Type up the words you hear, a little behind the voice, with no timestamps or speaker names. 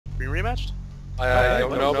We rematched? I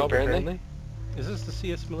don't know, apparently. Is this the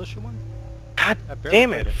CS Militia one? God barely damn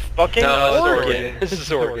played it, it. fucking No, Oregon. this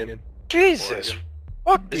is Oregon. Jesus,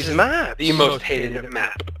 fuck This these is maps. The most hated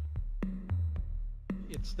map.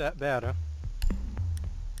 It's that bad, huh?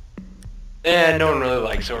 Yeah, no one really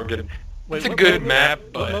likes Oregon. Wait, It's a what good mode- map,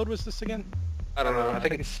 What but mode was this again? I don't know. I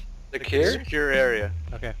think it's secure. Secure area.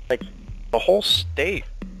 Okay. Like, the whole state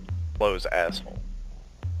blows asshole.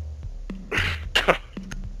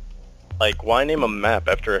 Like, why name a map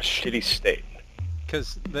after a shitty state?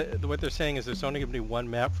 Because what they're saying is there's only going to be one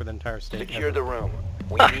map for the entire state. Secure the room.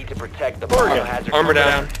 We need to protect the Oregon. biohazard. Armor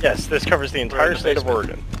down. Yes, this covers the entire state of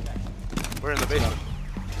Oregon. We're in the basement.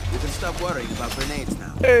 You can stop worrying about grenades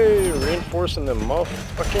now. Hey, reinforcing the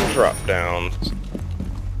motherfucking drop downs.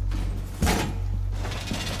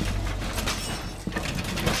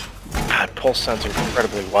 God, pulse sensor's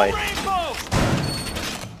incredibly light. Worrying about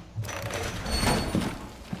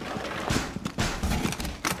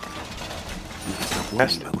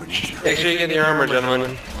grenades now. Make sure you get the armor,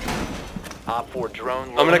 gentlemen. Op 4 drone.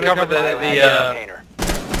 I'm gonna cover the container.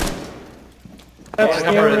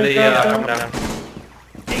 armor down.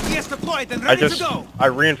 ATS deployed and ready to go. I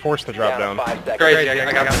reinforced the drop Down down. to 5 seconds. Great,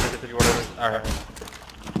 I got this if you want to. Alright.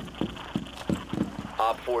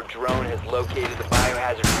 Op 4 drone has located the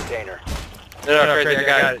biohazard container. No, crazy, I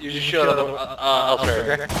got it. You just shoot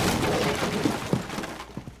elsewhere, okay?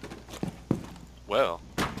 Well,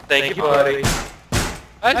 Thank you, buddy.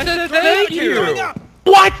 I said thank you!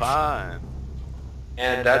 What? fine.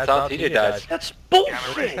 And that's how TD dies. That's What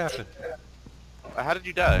bullshit! happened? How did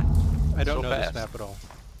you die? I don't So know fast. this map at all.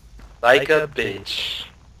 Like a bitch.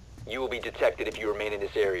 You will be detected if you remain in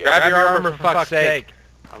this area. Grab your armor for fuck's sake.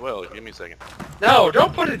 I will. Give me a second. No,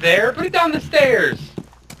 don't put it there. Put it down the stairs.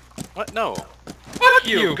 What? No. Fuck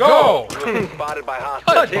you. Go. You have been spotted by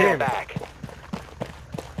hostiles. God damn. Fall back.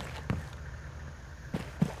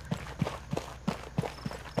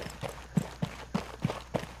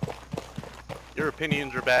 Your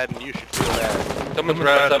opinions are bad and you should feel bad. Someone's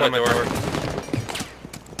right outside my door.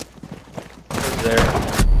 There.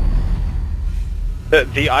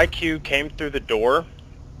 The IQ came through the door,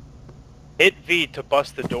 hit V to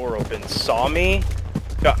bust the door open, saw me,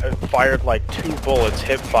 fired like 2 bullets,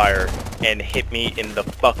 hip fire, and hit me in the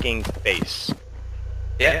fucking face.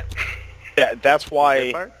 Yeah. That's Get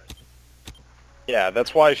why. fired? Yeah,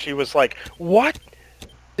 that's why she was like, "What?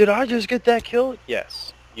 Did I just get that kill?"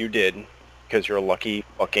 Yes, you did, because you're a lucky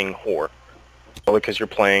fucking whore. Probably because you're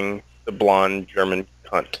playing the blonde German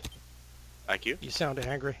cunt. IQ? You sound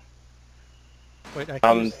angry. Wait, I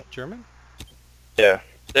Um, use German? Yeah.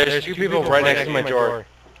 There's two people right next to my door.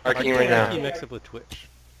 Arguing right He now. mixed up with Twitch.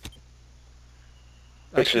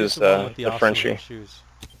 Twitch Twitch is, the one with the awesome Frenchie. shoes.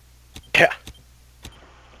 Yeah.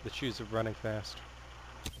 The shoes of running fast.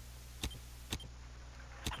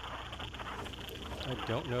 I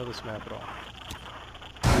don't know this map at all.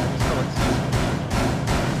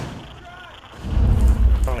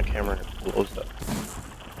 On a camera, it blows up.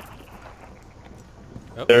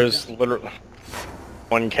 Oh, There's literally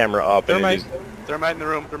one camera up, and Thermite. it is. Thermite in the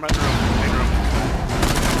room. Thermite in the room. Main room.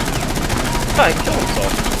 Ah, he killed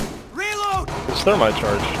himself. Reload! It's thermite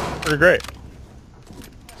charge. Pretty great.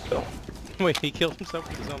 So. Wait, he killed himself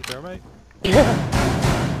with his own thermite? Yeah.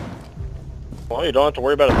 Well, you don't have to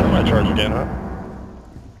worry about a thermite charge again, huh?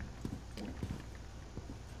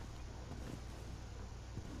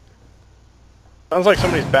 Sounds like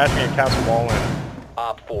somebody's bashing a castle wall in.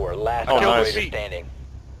 Op 4, last Oh, operator nice. standing.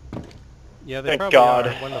 Yeah, they Thank probably God.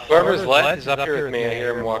 are. When the Whoever's farther- left is up here with me. I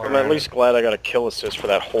hear him walking I'm at around. least glad I got a kill assist for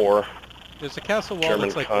that whore. There's a castle wall German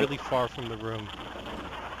that's like cunt. really far from the room.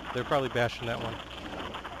 They're probably bashing that one.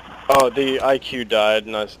 Oh, the IQ died,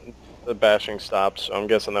 and the bashing stopped, so I'm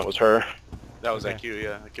guessing that was her. That was Okay. IQ,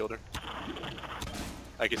 yeah. I killed her.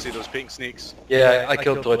 I can see those pink sneaks. Yeah, I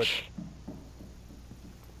killed Twitch.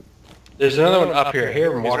 There's another one up here. I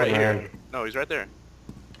hear him He's walking right around. here. No, he's right there.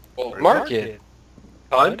 Well, mark it.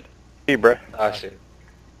 Hunt? Hey, bruh. I see.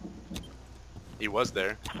 He was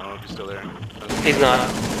there. I don't know if he's still there. He's not.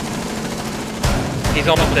 He's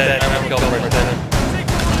almost dead. I'm killed him right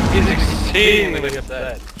then. He's exceedingly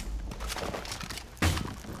upset.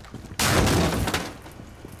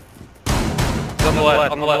 He's on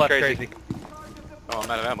the left, crazy. Oh,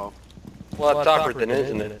 I'm out of ammo. Well, that's awkward then,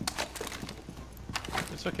 isn't it?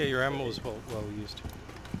 It's okay, your ammo is well used.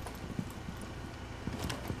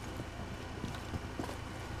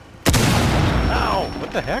 Ow!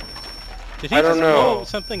 What the heck? Did he I don't just know. blow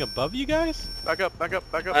something above you guys? Back up, back up,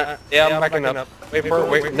 back up. Yeah, I'm backing up. Wait for it.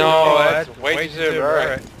 Wait. No, that's way too soon.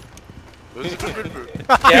 Alright. Yeah,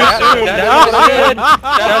 that's what I said.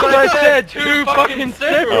 That's what I said. 2 fucking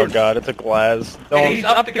stairs. Oh god, it's a glass. And he's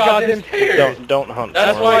up the goddamn stairs. Don't hunt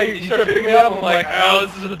That's for why him. he started picking me up. I'm like, oh,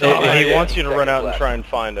 this is the dumb He idea. wants you to run out and try and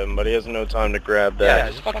find him, but he has no time to grab that. Yeah,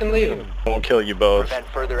 just fucking leave him. Won't kill you both. Prevent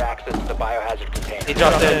further access to the biohazard container. He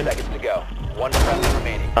dropped in. 10 seconds to go. 1 friendly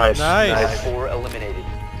remaining. Nice. Nice. 4 eliminated.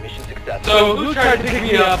 Mission successful. So, who tried to pick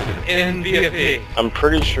me up in VFE? I'm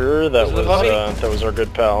pretty sure that Was it Bobby? that was our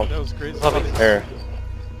good pal. That was crazy. Here,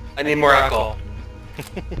 I need more alcohol.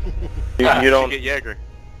 you don't Get Jaeger.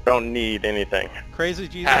 need anything. Crazy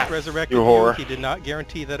Jesus resurrected You you. whore. He did not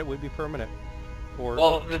guarantee that it would be permanent. Or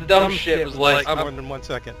Well, the dumb shit was like, more than 1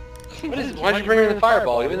 second. what is, why'd you bring me the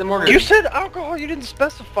fireball? Give me the Morgan. You said alcohol. You didn't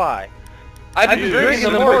specify. I've been drinking the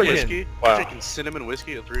Cinnamon Morgan. whiskey. Wow. Drinking cinnamon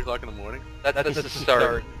whiskey at 3 o'clock in the morning. That's the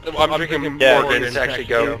start. I'm drinking Yeah, Morgan to actually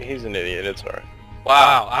go. He's an idiot. It's alright.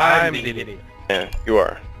 Wow, I'm the idiot. Yeah, you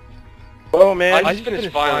are. Whoa, man. I just finished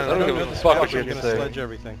violence. I don't give a This fuck fuck what you're you're gonna gonna say. sledge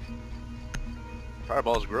everything.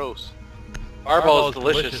 Fireball's gross. Fireball is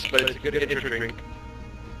delicious, but it's a good intro drink.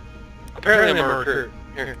 Apparently I'm a recruit.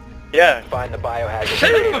 Here. Yeah. Find the biohazard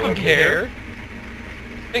I don't container. fucking care.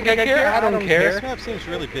 Think I care? I don't This care. map seems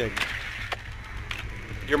really big.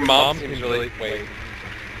 Your mom seems really... Wait.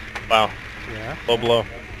 Wow. Yeah. Low blow.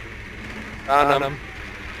 Found him.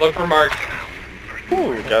 Look for Mark.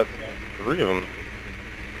 Ooh, got 3 of them.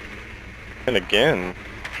 And again.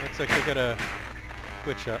 Looks like they got a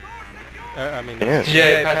quit shot. I mean, Yeah.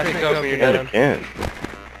 Yeah, pass me coke when you're And done. again.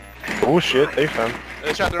 Oh shit, they found.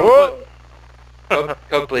 They shot their own Whoa! foot.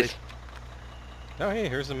 Coke, please. oh hey,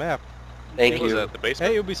 here's the map. Thank What was you. that, the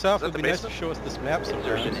basement? Hey Ubisoft, Is that it'd the be nice to basement? show us this map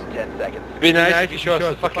Insertion sometimes. in 10 seconds. It'd be nice if you show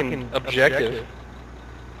us the fucking objective.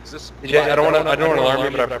 Is this... I don't want to alarm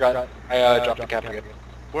you, but I forgot. I dropped the cap again.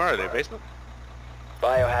 Where are they? Basement?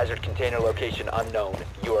 Biohazard container location unknown.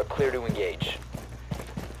 You are clear to engage.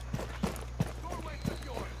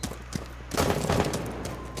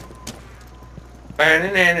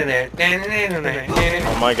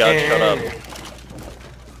 Oh my god, shut up.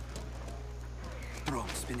 Bro,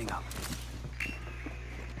 spinning up.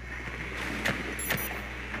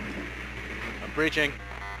 I'm breaching.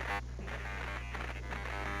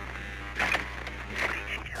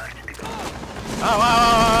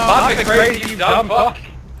 Fuck the crazy, you dumb fuck.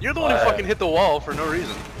 You're the one who fucking hit the wall for no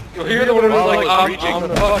reason. You're the one who's like, I'm reaching.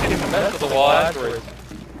 the fucking mess with the wall afterwards.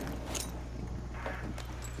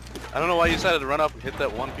 I don't know why you decided to run up and hit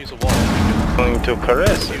that one piece of wall. Going to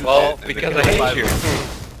caress you. Well, because I hate you.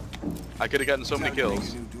 I could have gotten so many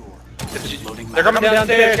kills. They're coming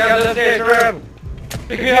downstairs, guys, downstairs, around.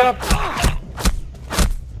 Pick me up.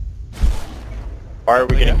 Why are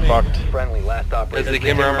we getting fucked? Friendly, last As operator. they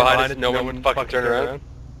came around behind us, no one fucking turned around.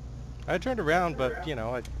 I turned around, but you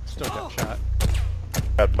know, I still got shot.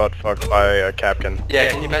 Got butt fucked by a Capcan.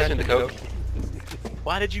 Yeah, can you pass me the coke?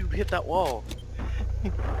 Why did you hit that wall?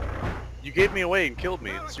 You gave me away and killed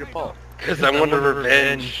me. It's your fault. Because I wanted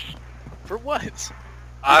revenge. For what?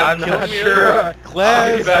 I'm not sure.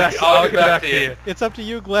 Glass! I'll get back to you. It's up to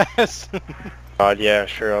you, Glass. God, yeah,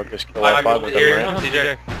 sure, I'll just kill all I'm 5 of them, here, right?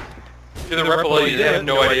 CJ. You're the rebel, you have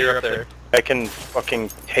no idea you're up there. I can fucking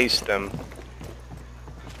taste them.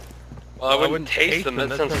 Well, I wouldn't taste them, that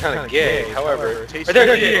sounds kind of gay. However, Taste right there,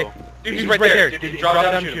 the CJ. yellow. Dude, he's right there. Dude, drop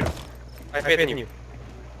down and shoot him. I have faith in you.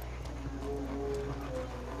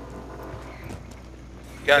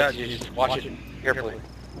 Guys, you just watch it carefully.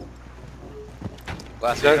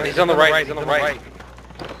 He's on the right, he's on the right.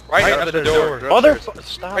 Right up to the door. Motherfucker,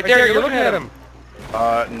 stop. Right there, you're looking at him.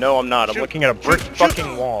 No, I'm not. I'm looking at a brick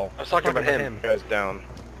fucking wall. I was talking about him. You guys down.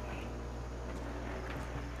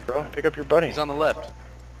 Bro, pick up your buddy. He's on the left.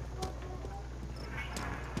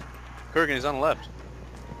 Kurgan, he's on the left.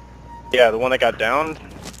 Yeah, the one that got down.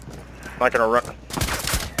 I'm not gonna run.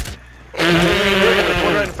 There's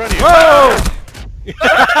one right in front of you. Whoa!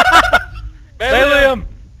 Melee him!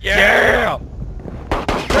 Yeah!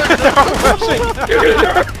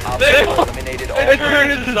 Eliminated all. It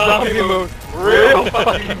turned into zombie mode real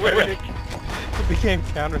fucking quick. It became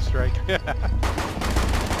Counter-Strike.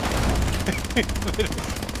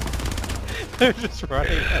 They're just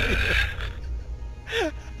running at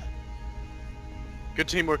you. Good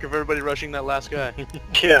teamwork of everybody rushing that last guy.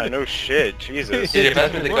 Yeah, no shit. Jesus. Did you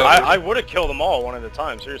pass me the coke? I would have killed them all one at a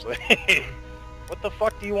time, seriously. What the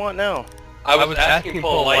fuck do you want now? I was asking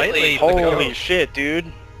politely. Holy shit,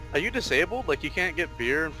 dude. Are you disabled? Like you can't get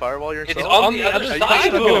beer and fireball yourself? It's on the other Are you side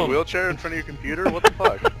stuck of in a him. wheelchair in front of your computer? What the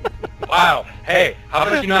fuck? Wow. Hey, how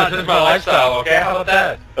about you not judge my lifestyle, okay? How about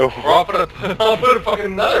that? Oh. Or I'll put a fucking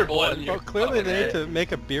another bullet in you. Well, clearly they need to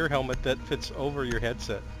make a beer helmet that fits over your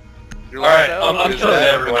headset. You're Alright, locked out? I'm Is killing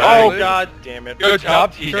that- everyone. Oh god damn it. Good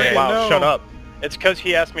job, TJ. Wow, No. shut up. It's because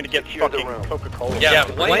he asked me to get Secure the fucking room. Coca-Cola. Yeah,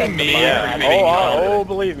 blame me Yeah. for being Oh,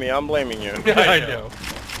 believe me, I'm blaming you. I know.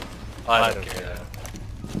 I don't care.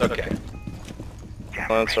 It's okay.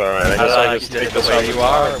 Well, that's alright. I guess I'll just take this way you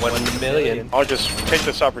are, 1 in a million. I'll just take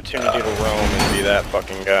this opportunity to roam and be that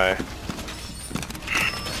fucking guy.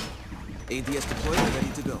 ADS deployed and ready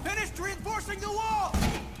to go. Finished reinforcing the wall!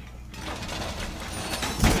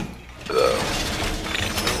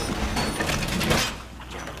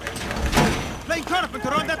 Playing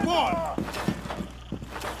carpenter on that wall!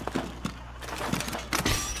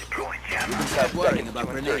 Start worrying about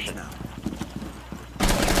grenades now.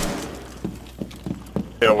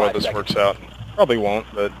 Yeah, well, this works out. Probably won't,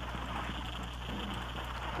 but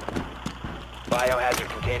Biohazard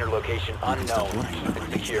container location unknown. Keep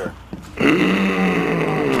it secure.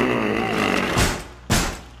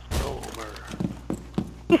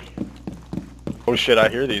 oh shit, I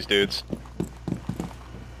hear these dudes.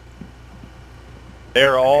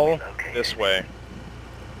 They're all this way.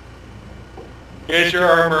 Get your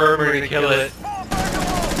armor, we're gonna kill it.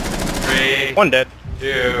 3, One dead.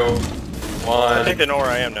 2, I think 1. they know where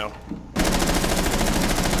I am now.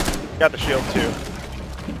 Got the shield too.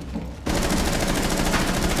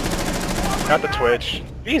 Got the twitch.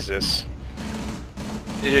 Jesus.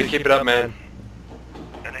 DJ, keep it up, man.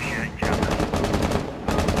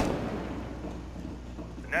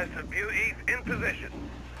 in position.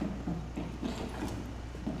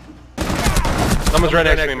 Someone's right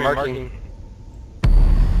next to me, marking.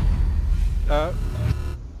 Never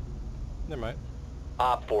mind.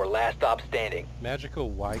 Op 4, last stop standing. Magical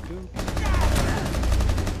Waigu?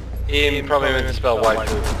 Ian probably meant to spell white.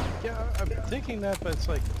 Yeah, I'm thinking that, but it's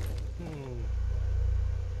like,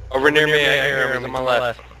 Over near me, I hear him on my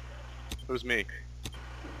left. Who's me?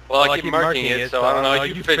 Well, I keep marking it, so I don't know,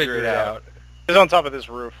 you figure it out. He's on top of this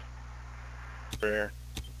roof. Over here.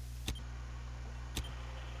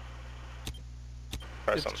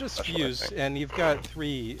 Try It's something just special, I fuse, think. and you've got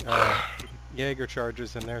 3 Jaeger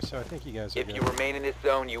charges in there, so I think you guys are If good. you remain in this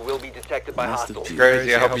zone, you will be detected by Master hostiles. Chief.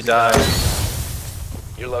 Crazy, I hope you die.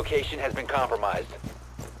 Your location has been compromised.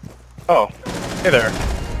 Oh, hey there.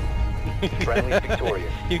 Friendly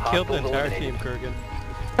victorious. You killed the Hostiles entire eliminated. team, Kurgan.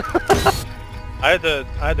 I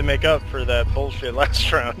had to make up for that bullshit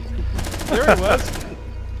last round. There he was.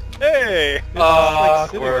 Hey!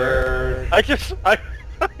 Awkward.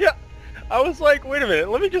 Yeah, I was like, wait a minute,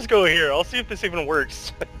 let me just go here. I'll see if this even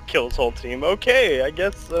works. Kill his whole team. Okay, I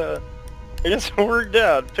guess it worked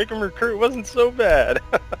out. Pick and recruit wasn't so bad.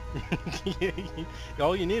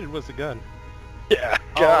 All you needed was a gun. Yeah,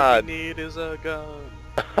 All God. you need is a gun.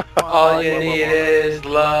 All you need is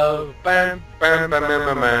love. Bam, bam, bam, bam,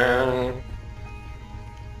 bam, bam.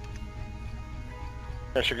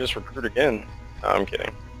 I should just recruit again. No, I'm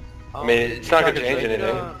kidding. I mean, it's not gonna change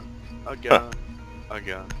anything. A gun. A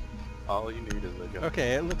gun. All you need is a gun.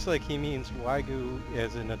 Okay, it looks like he means Waigu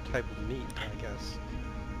as in a type of meat, I guess.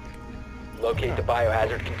 Locate the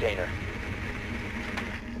biohazard container.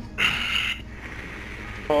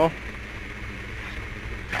 Oh,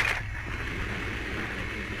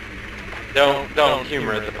 Don't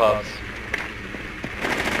humor at the pubs.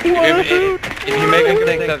 If you make them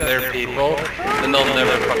think that they're people, then they'll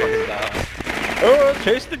never fucking stop. oh,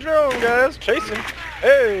 chase the drone, guys. Chase him.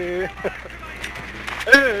 Hey.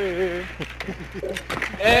 Hey.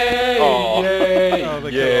 Hey, Aw. yay, Oh,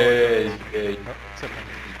 the yay, yay. Oh, except-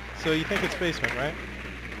 so you think it's basement, right?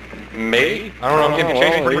 Me? I don't know, I'm getting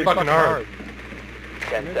chased pretty fucking hard.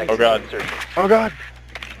 10 seconds. Oh, God. Insertion. Oh God.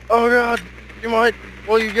 Oh God. You might.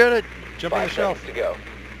 Well, you get it. Jump on the 5 shelf. seconds to go.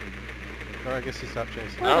 Or I guess he stopped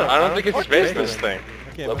chasing. I don't think it's What is basement. this thing?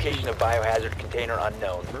 Okay, it must be- Location of biohazard container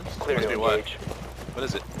unknown. Clear Must to be what? engage. What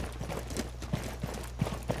is it?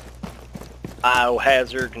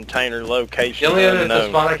 Biohazard container location. The only other unknown.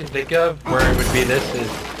 spot I can think of where it would be this is,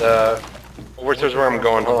 where's where I'm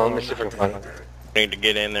going? Hold on, let me see if I can find it. Need to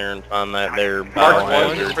get in there and find that there Mark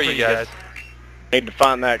 1 just biohazard. for you guys. Need to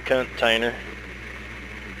find that container.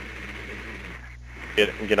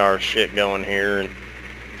 Get our shit going here and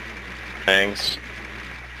things.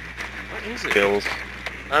 What is it? Kills.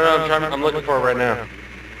 I don't know, I'm looking for it right now.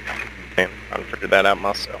 Man, I'll figure that out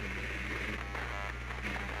myself.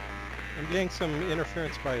 I'm getting some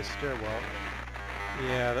interference by a stairwell.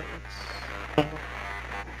 Yeah, that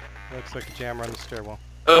looks like a jammer on the stairwell.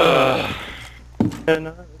 Ugh.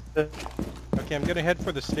 Okay, I'm gonna head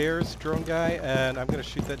for the stairs, drone guy, and I'm gonna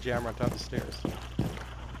shoot that jammer on top of the stairs.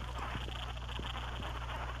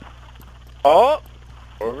 Oh,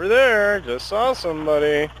 over there. Just saw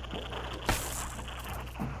somebody.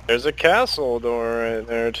 There's a castle door right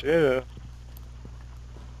there too.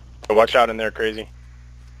 But watch out in there, crazy.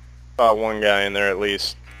 Saw one guy in there at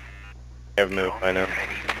least. I have moved by now.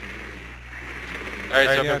 Alright,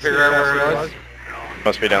 so yeah, figure out where it was.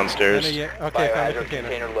 Must be downstairs. Okay, found the Biohazard container.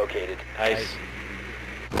 container located. Nice.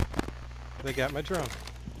 They got my drone.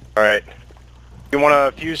 Alright. You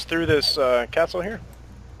want to fuse through this castle here?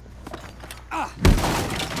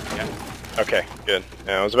 Yeah. Okay, good.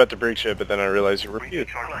 Yeah, I was about to breach it, but then I realized you were fused.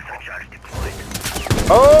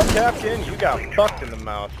 Oh, Captain, you got fucked in the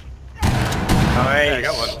mouth. Nice. Yeah, I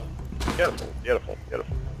got one. Beautiful, beautiful,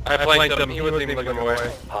 beautiful. I flanked him, he wasn't even looking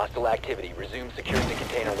away. Hostile activity. Resume securing the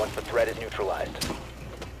container once the threat is neutralized.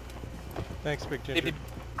 Thanks, Big Ginger.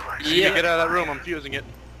 You get out of that room, I'm fusing it.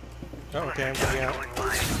 Oh, okay, I'm getting out.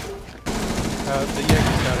 The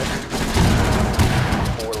Yankees got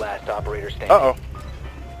it. 4 last operators standing. Uh-oh.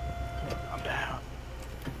 I'm down.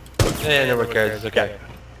 Yeah, no one cares, it's okay.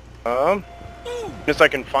 Guess I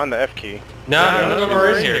can find the F key. No,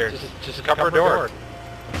 we're in here. Just cover a door.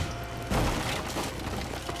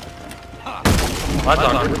 That's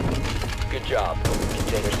awkward. Good job.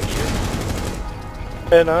 Container secure.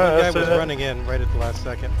 And One I guy was said, running in right at the last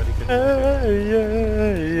second, but he couldn't.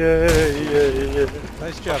 yeah.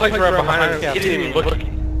 Nice job. Like right behind him, he Captain. didn't even look.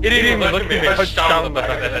 He didn't even look at me. I shot him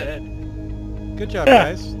behind the head. Good job,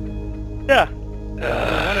 guys. Yeah. We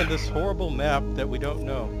wanted this horrible map that we don't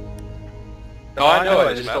know. No, I know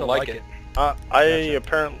it, I just don't like it. I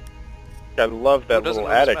love that doesn't little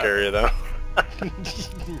know this attic map? area though.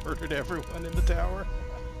 Murdered everyone in the tower.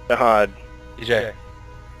 God, DJ.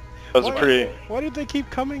 that was a pretty... Why did they keep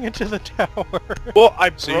coming into the tower? Well, I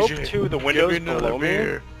broke CJ, 2 of the windows below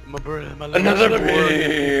me. My legs. Another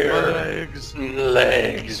beer. My legs.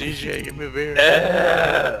 Legs. CJ, give me a beer.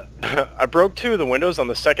 I broke 2 of the windows on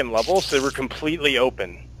the 2nd level, so they were completely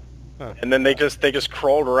open. Huh. And then they just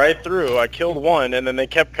crawled right through. I killed 1, and then they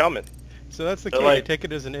kept coming. So that's the They're key. like- Take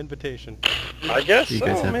it as an invitation. I guess You so,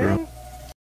 guys have man. rope?